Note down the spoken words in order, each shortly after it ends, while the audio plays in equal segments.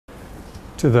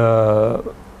to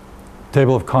the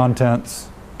table of contents,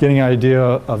 getting an idea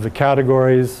of the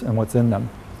categories and what's in them.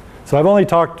 So I've only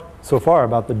talked so far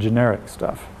about the generic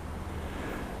stuff.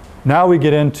 Now we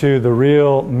get into the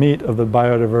real meat of the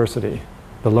biodiversity,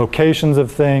 the locations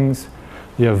of things,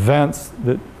 the events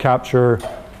that capture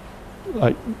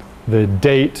like the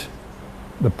date,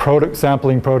 the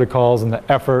sampling protocols and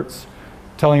the efforts,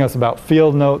 telling us about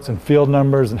field notes and field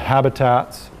numbers and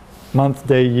habitats, month,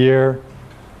 day, year,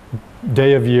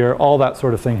 day of year, all that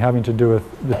sort of thing having to do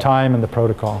with the time and the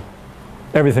protocol.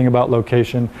 Everything about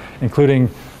location, including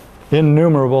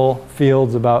innumerable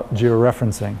fields about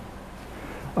georeferencing.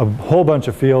 A whole bunch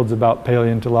of fields about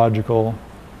paleontological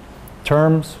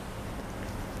terms.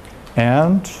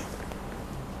 And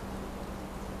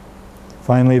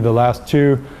finally, the last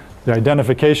two, the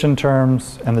identification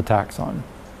terms and the taxon.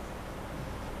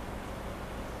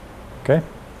 Okay?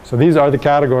 So these are the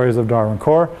categories of Darwin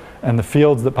Core and the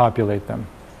fields that populate them.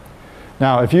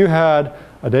 Now, if you had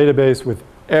a database with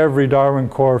every Darwin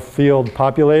Core field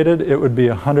populated, it would be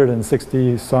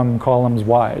 160 some columns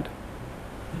wide.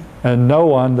 And no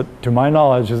one, that, to my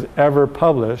knowledge, has ever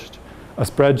published a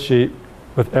spreadsheet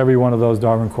with every one of those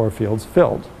Darwin Core fields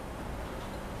filled.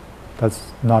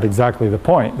 That's not exactly the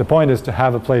point. The point is to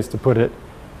have a place to put it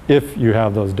if you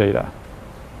have those data.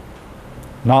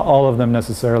 Not all of them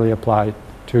necessarily apply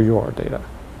to your data.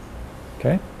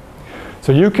 Okay?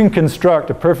 So you can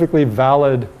construct a perfectly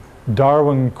valid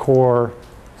Darwin Core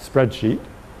spreadsheet,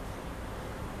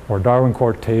 or Darwin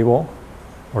Core table,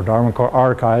 or Darwin Core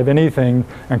archive, anything,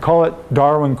 and call it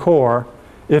Darwin Core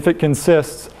if it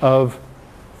consists of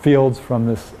fields from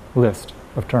this list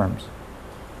of terms.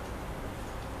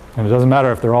 And it doesn't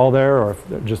matter if they're all there or if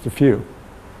they're just a few.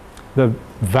 The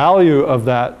value of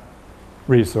that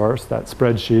resource, that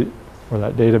spreadsheet or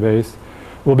that database,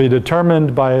 will be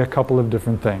determined by a couple of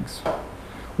different things.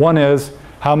 One is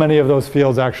how many of those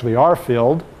fields actually are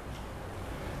filled,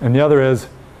 and the other is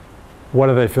what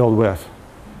are they filled with?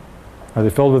 Are they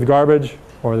filled with garbage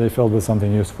or are they filled with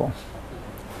something useful?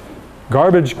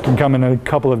 Garbage can come in a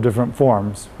couple of different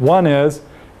forms. One is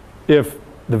if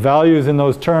the values in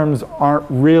those terms aren't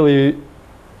really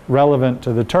relevant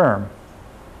to the term.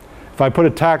 If I put a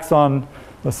taxon,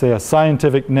 let's say a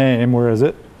scientific name, where is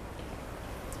it?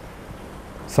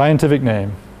 Scientific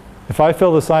name. If I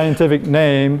fill the scientific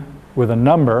name with a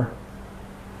number,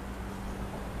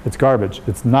 it's garbage.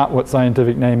 It's not what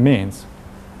scientific name means.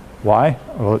 Why?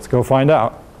 Well, let's go find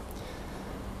out.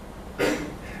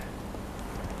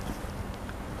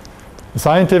 The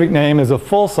scientific name is a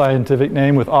full scientific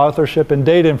name with authorship and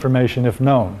date information if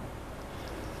known.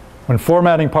 When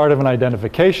formatting part of an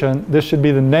identification, this should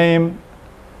be the name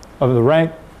of the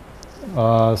rank.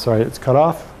 Sorry, it's cut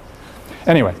off.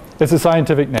 Anyway, it's a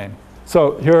scientific name.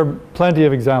 So here are plenty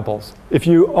of examples. If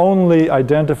you only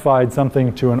identified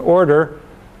something to an order,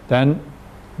 then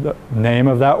the name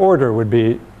of that order would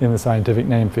be in the scientific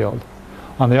name field.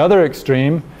 On the other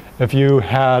extreme, if you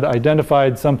had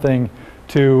identified something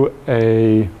to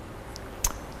a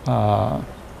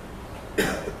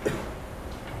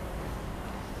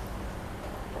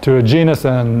genus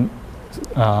and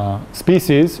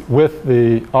species with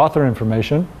the author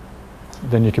information,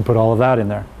 then you can put all of that in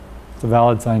there. It's a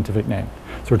valid scientific name.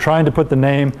 So we're trying to put the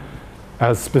name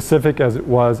as specific as it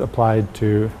was applied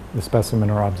to the specimen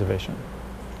or observation.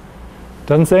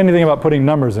 Doesn't say anything about putting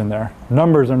numbers in there.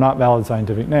 Numbers are not valid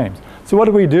scientific names. So what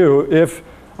do we do if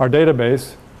our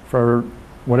database, for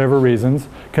whatever reasons,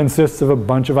 consists of a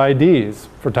bunch of IDs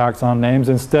for taxon names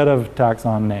instead of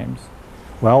taxon names?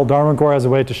 Well, Darwin Core has a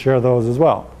way to share those as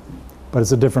well, but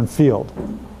it's a different field.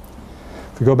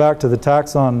 If we go back to the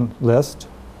taxon list,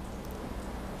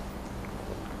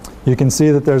 you can see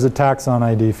that there's a taxon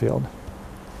ID field.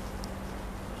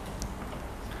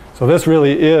 So this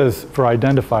really is for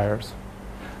identifiers.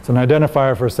 It's an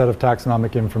identifier for a set of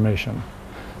taxonomic information.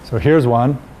 So here's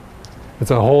one.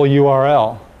 It's a whole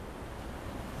URL.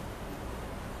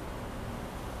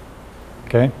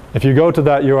 Okay? If you go to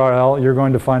that URL, you're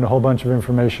going to find a whole bunch of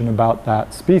information about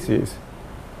that species.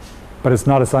 But it's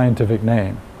not a scientific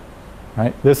name.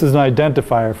 Right? This is an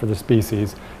identifier for the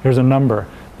species. Here's a number.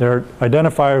 There are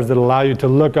identifiers that allow you to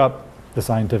look up the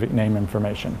scientific name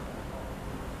information.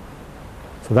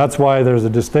 So that's why there's a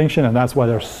distinction, and that's why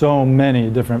there's so many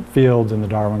different fields in the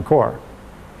Darwin Core.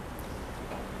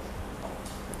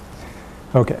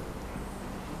 Okay.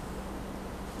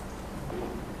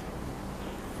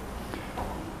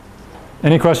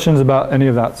 Any questions about any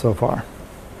of that so far?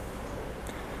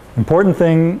 Important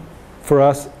thing for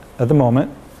us at the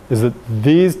moment is that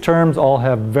these terms all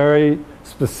have very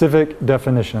specific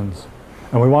definitions,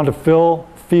 and we want to fill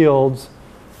fields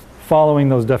following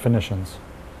those definitions.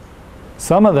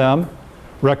 Some of them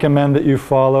recommend that you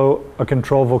follow a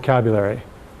control vocabulary,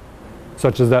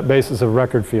 such as that basis of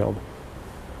record field.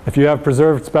 If you have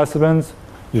preserved specimens,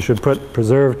 you should put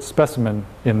preserved specimen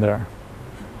in there.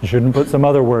 You shouldn't put some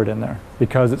other word in there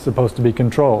because it's supposed to be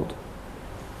controlled.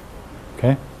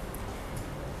 Okay?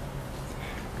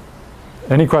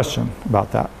 Any question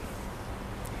about that?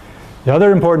 The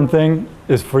other important thing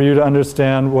is for you to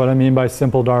understand what I mean by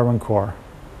simple Darwin core.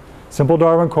 Simple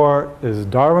Darwin core is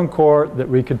Darwin core that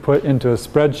we could put into a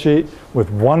spreadsheet with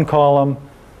one column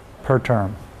per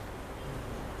term.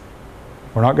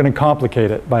 We're not going to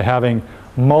complicate it by having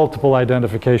multiple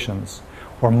identifications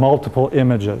or multiple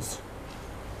images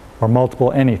or multiple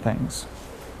anythings.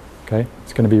 Okay?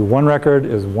 It's going to be one record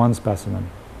is one specimen.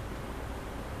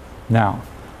 Now,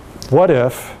 what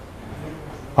if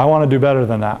I want to do better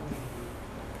than that?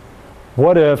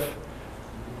 What if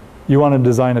you want to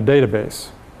design a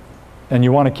database and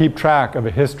you want to keep track of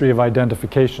a history of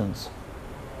identifications?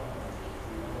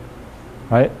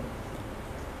 Right?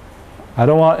 I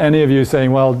don't want any of you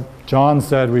saying, well, John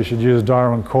said we should use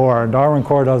Darwin core, and Darwin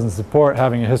core doesn't support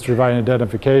having a history of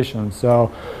identification,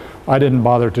 so I didn't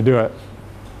bother to do it.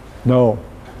 No.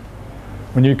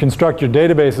 When you construct your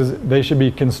databases, they should be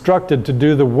constructed to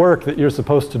do the work that you're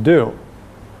supposed to do,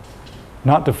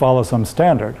 not to follow some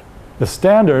standard. The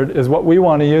standard is what we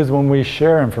want to use when we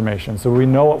share information, so we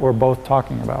know what we're both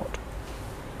talking about.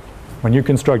 When you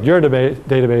construct your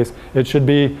database, it should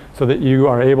be so that you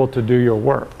are able to do your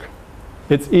work.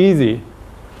 It's easy,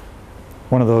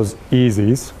 one of those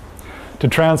easies, to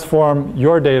transform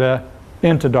your data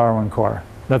into Darwin core.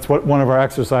 That's what one of our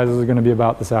exercises is going to be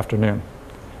about this afternoon.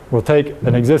 We'll take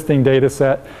an existing data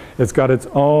set. It's got its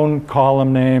own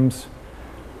column names.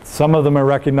 Some of them are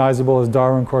recognizable as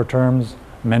Darwin core terms.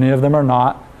 Many of them are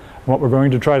not. What we're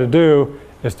going to try to do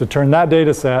is to turn that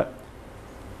data set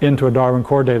into a Darwin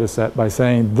core data set by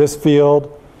saying this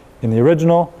field in the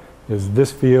original is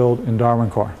this field in Darwin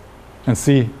core, and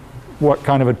see what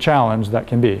kind of a challenge that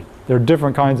can be. There are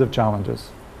different kinds of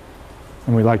challenges,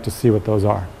 and we like to see what those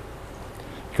are,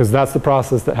 because that's the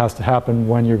process that has to happen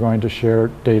when you're going to share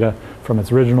data from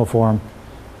its original form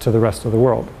to the rest of the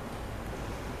world.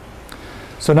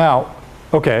 So now,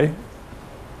 okay,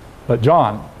 but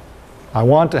John, I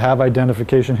want to have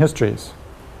identification histories.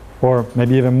 Or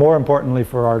maybe even more importantly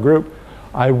for our group,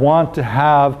 I want to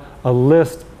have a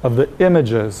list of the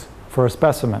images for a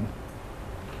specimen.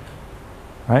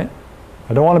 Right?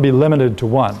 I don't want to be limited to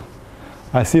one.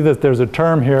 I see that there's a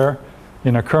term here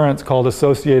in occurrence called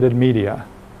associated media.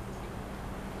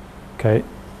 Okay,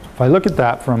 if I look at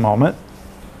that for a moment,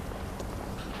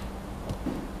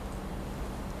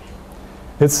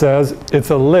 it says it's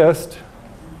a list,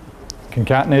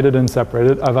 concatenated and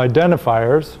separated, of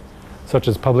identifiers, such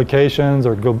as publications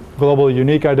or global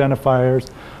unique identifiers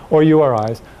or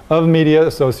URIs, of media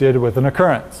associated with an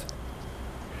occurrence.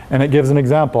 And it gives an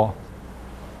example.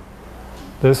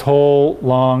 This whole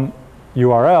long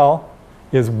URL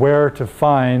is where to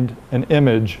find an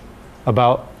image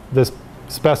about this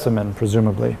specimen,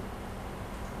 presumably.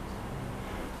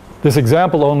 This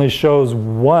example only shows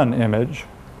one image.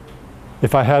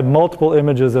 If I had multiple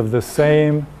images of the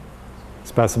same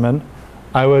specimen,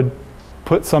 I would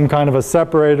put some kind of a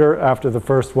separator after the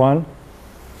first one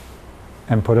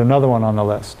and put another one on the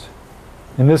list.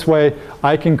 In this way,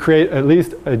 I can create at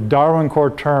least a Darwin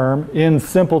core term in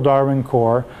simple Darwin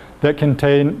core that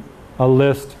contain a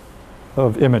list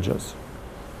of images.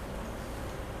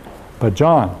 But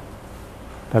John,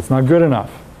 that's not good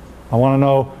enough. I want to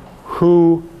know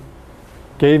who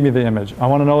gave me the image. I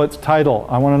want to know its title.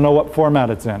 I want to know what format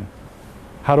it's in.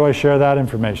 How do I share that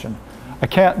information? I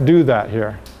can't do that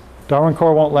here. Darwin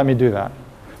core won't let me do that.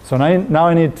 So now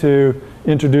I need to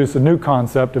introduce a new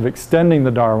concept of extending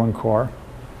the Darwin core,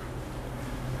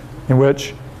 in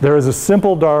which there is a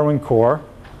simple Darwin core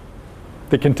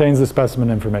that contains the specimen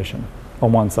information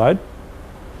on one side.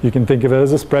 You can think of it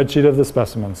as a spreadsheet of the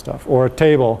specimen stuff, or a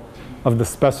table of the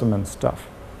specimen stuff.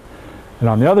 And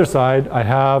on the other side, I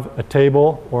have a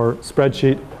table or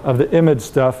spreadsheet of the image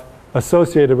stuff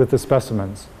associated with the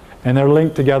specimens. And they're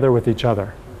linked together with each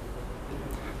other.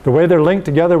 The way they're linked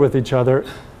together with each other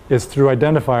is through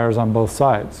identifiers on both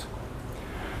sides.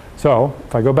 So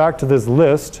if I go back to this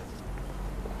list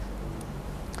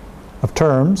of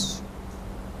terms,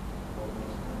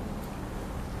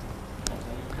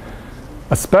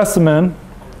 a specimen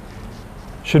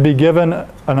should be given an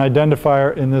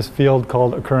identifier in this field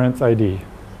called occurrence ID.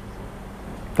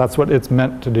 That's what it's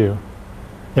meant to do.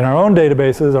 In our own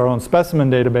databases, our own specimen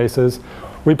databases,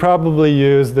 we probably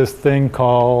use this thing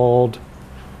called,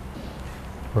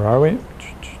 where are we?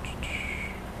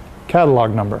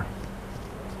 Catalog number.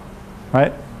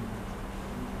 right?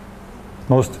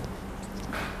 Most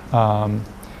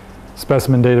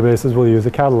specimen databases will use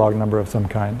a catalog number of some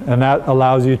kind, and that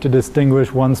allows you to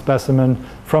distinguish one specimen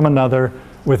from another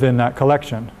within that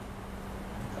collection.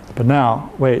 But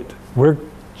now, wait, we're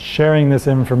sharing this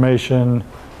information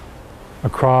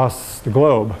across the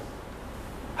globe.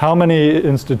 How many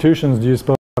institutions do you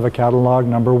suppose have a catalog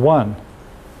number 1?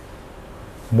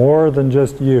 More than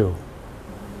just you.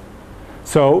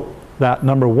 So that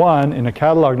number 1 in a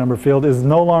catalog number field is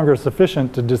no longer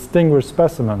sufficient to distinguish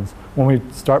specimens when we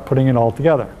start putting it all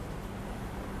together.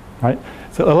 Right?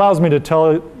 So it allows me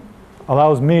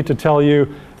to tell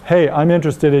you, hey, I'm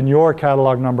interested in your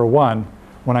catalog number 1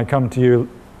 when I come to you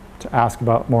to ask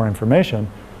about more information,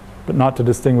 but not to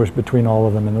distinguish between all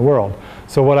of them in the world.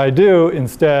 So what I do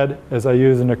instead is I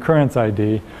use an occurrence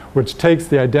ID, which takes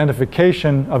the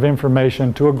identification of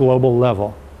information to a global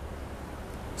level.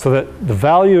 So that the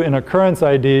value in occurrence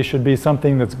ID should be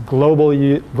something that's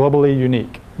globally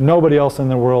unique. Nobody else in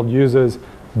the world uses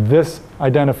this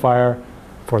identifier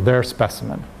for their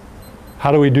specimen.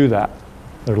 How do we do that?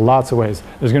 There are lots of ways.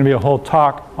 There's going to be a whole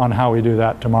talk on how we do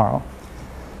that tomorrow.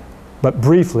 But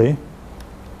briefly,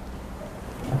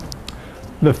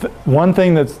 one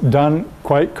thing that's done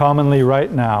quite commonly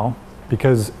right now,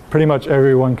 because pretty much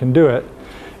everyone can do it,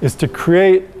 is to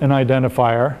create an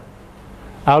identifier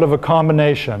out of a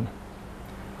combination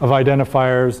of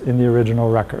identifiers in the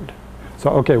original record. So,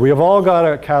 okay, we have all got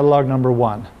a catalog number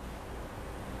 1.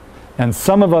 And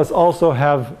some of us also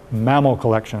have mammal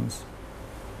collections,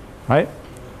 right?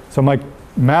 So my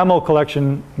mammal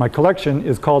collection, my collection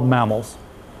is called mammals.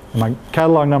 And my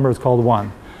catalog number is called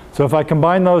 1. So if I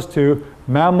combine those two,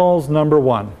 mammals number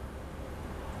 1.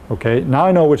 Okay, now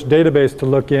I know which database to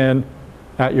look in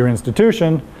at your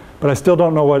institution, but I still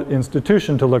don't know what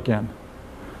institution to look in.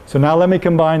 So now let me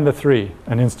combine the 3,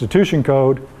 an institution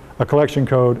code, a collection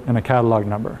code, and a catalog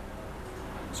number.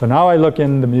 So now I look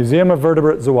in the Museum of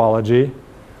Vertebrate Zoology,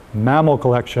 mammal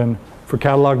collection for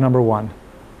catalog number 1.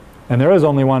 And there is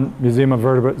only one Museum of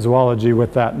Vertebrate Zoology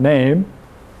with that name.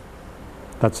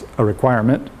 That's a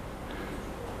requirement.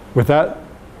 With that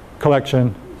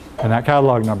collection and that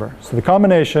catalog number. So the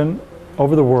combination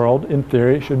over the world, in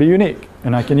theory, should be unique,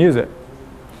 and I can use it.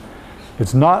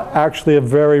 It's not actually a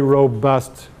very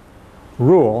robust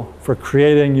rule for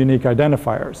creating unique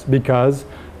identifiers, because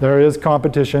there is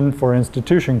competition for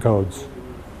institution codes.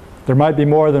 There might be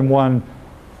more than one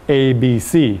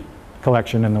ABC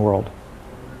collection in the world.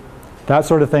 That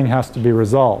sort of thing has to be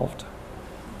resolved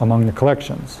among the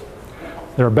collections.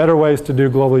 There are better ways to do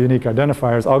global unique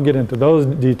identifiers. I'll get into those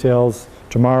details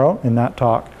tomorrow in that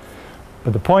talk.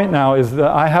 But the point now is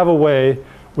that I have a way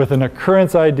with an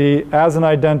occurrence ID as an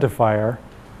identifier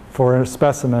for a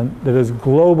specimen that is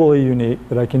globally unique,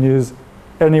 that I can use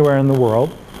anywhere in the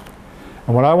world.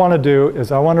 And what I want to do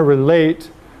is I want to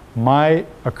relate my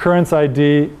occurrence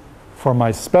ID for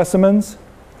my specimens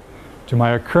to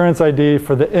my occurrence ID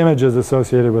for the images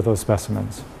associated with those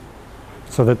specimens.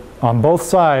 So that on both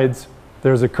sides,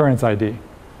 there's occurrence ID.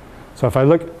 So if I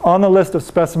look on the list of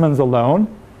specimens alone,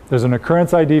 there's an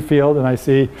occurrence ID field, and I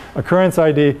see occurrence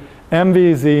ID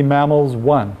MVZ mammals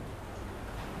 1.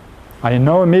 I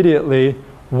know immediately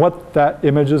what that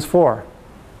image is for.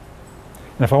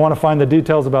 And if I want to find the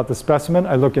details about the specimen,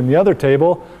 I look in the other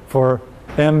table for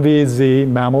MVZ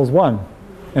mammals 1.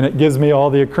 And it gives me all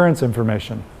the occurrence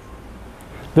information.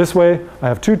 This way, I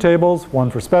have 2 tables, one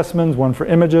for specimens, one for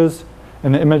images,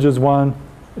 and the images one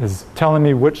is telling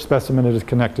me which specimen it is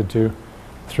connected to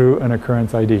through an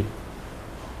occurrence ID.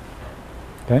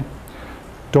 Okay?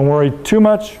 Don't worry too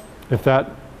much if that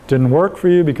didn't work for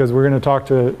you, because we're going to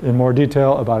talk in more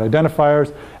detail about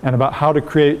identifiers and about how to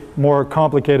create more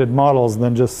complicated models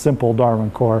than just simple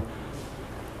Darwin core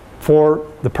for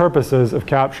the purposes of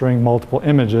capturing multiple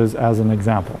images as an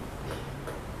example.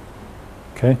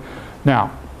 Okay?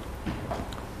 Now,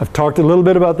 I've talked a little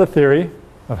bit about the theory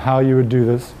of how you would do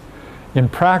this. In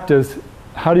practice,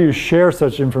 how do you share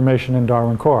such information in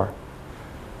Darwin core?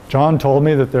 John told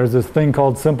me that there's this thing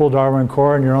called simple Darwin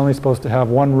core, and you're only supposed to have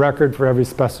one record for every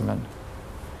specimen.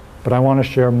 But I want to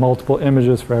share multiple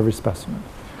images for every specimen.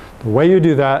 The way you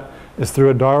do that is through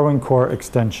a Darwin core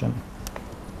extension.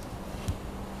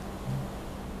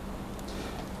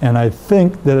 And I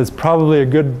think that it's probably a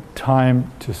good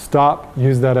time to stop,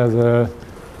 use that as the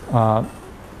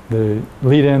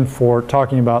lead-in for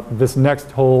talking about this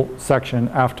next whole section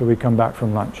after we come back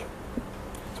from lunch.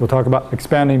 So we'll talk about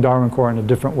expanding Darwin core in a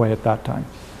different way at that time.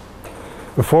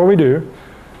 Before we do,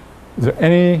 is there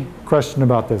any question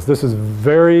about this? This is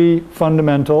very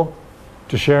fundamental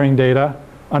to sharing data,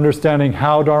 understanding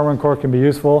how Darwin core can be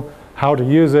useful, how to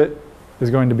use it, is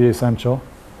going to be essential.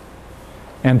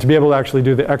 And to be able to actually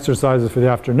do the exercises for the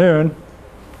afternoon,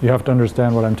 you have to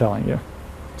understand what I'm telling you.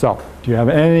 So, do you have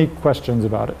any questions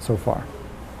about it so far?